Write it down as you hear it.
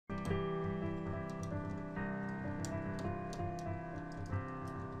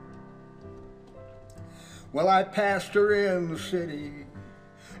Well, I passed her in the city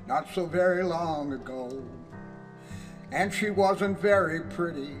not so very long ago, and she wasn't very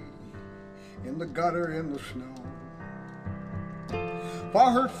pretty in the gutter in the snow.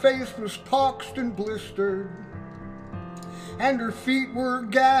 For her face was poxed and blistered, and her feet were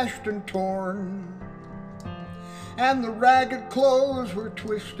gashed and torn, and the ragged clothes were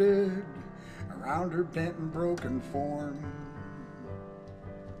twisted around her bent and broken form.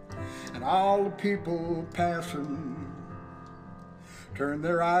 And all the people passing turned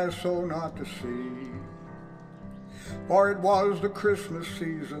their eyes so not to see, for it was the Christmas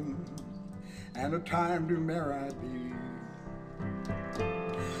season, and a time to merry be.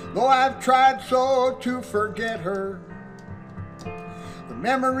 Though I've tried so to forget her, the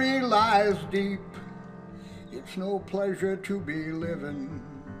memory lies deep. It's no pleasure to be living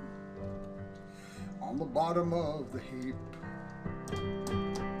on the bottom of the heap.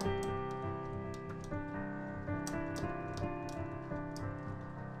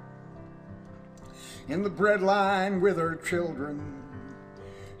 In the bread line with her children,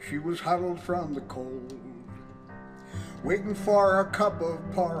 she was huddled from the cold, waiting for a cup of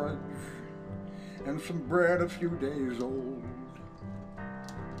porridge and some bread a few days old.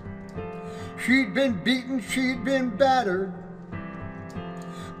 She'd been beaten, she'd been battered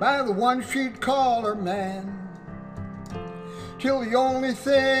by the one she'd call her man, till the only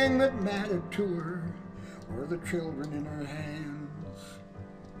thing that mattered to her were the children in her hands.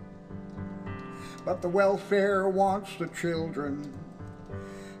 But the welfare wants the children,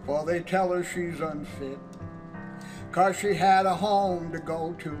 for they tell her she's unfit, 'cause she had a home to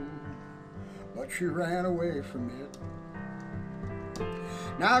go to, but she ran away from it.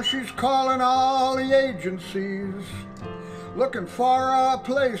 Now she's calling all the agencies, looking for a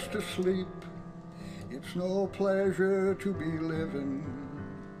place to sleep. It's no pleasure to be living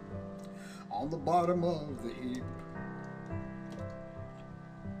on the bottom of the heap.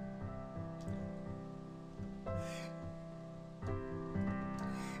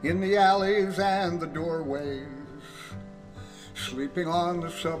 In the alleys and the doorways, sleeping on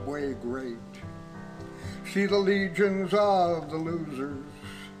the subway grate, see the legions of the losers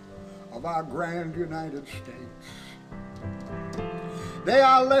of our grand United States. They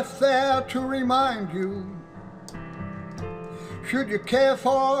are left there to remind you, should you care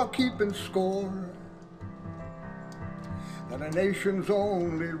for keeping score, that a nation's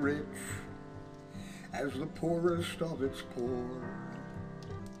only rich as the poorest of its poor.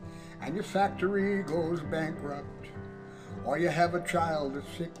 And your factory goes bankrupt, or you have a child that's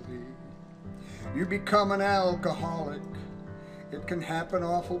sickly, you become an alcoholic, it can happen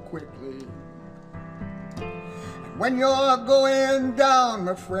awful quickly. And when you're going down,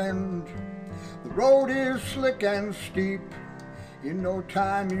 my friend, the road is slick and steep. In no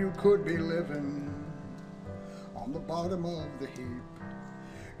time you could be living on the bottom of the heap.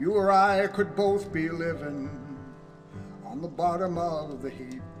 You or I could both be living on the bottom of the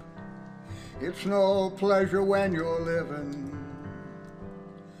heap. It's no pleasure when you're living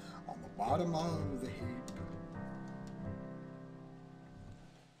on the bottom of the heap.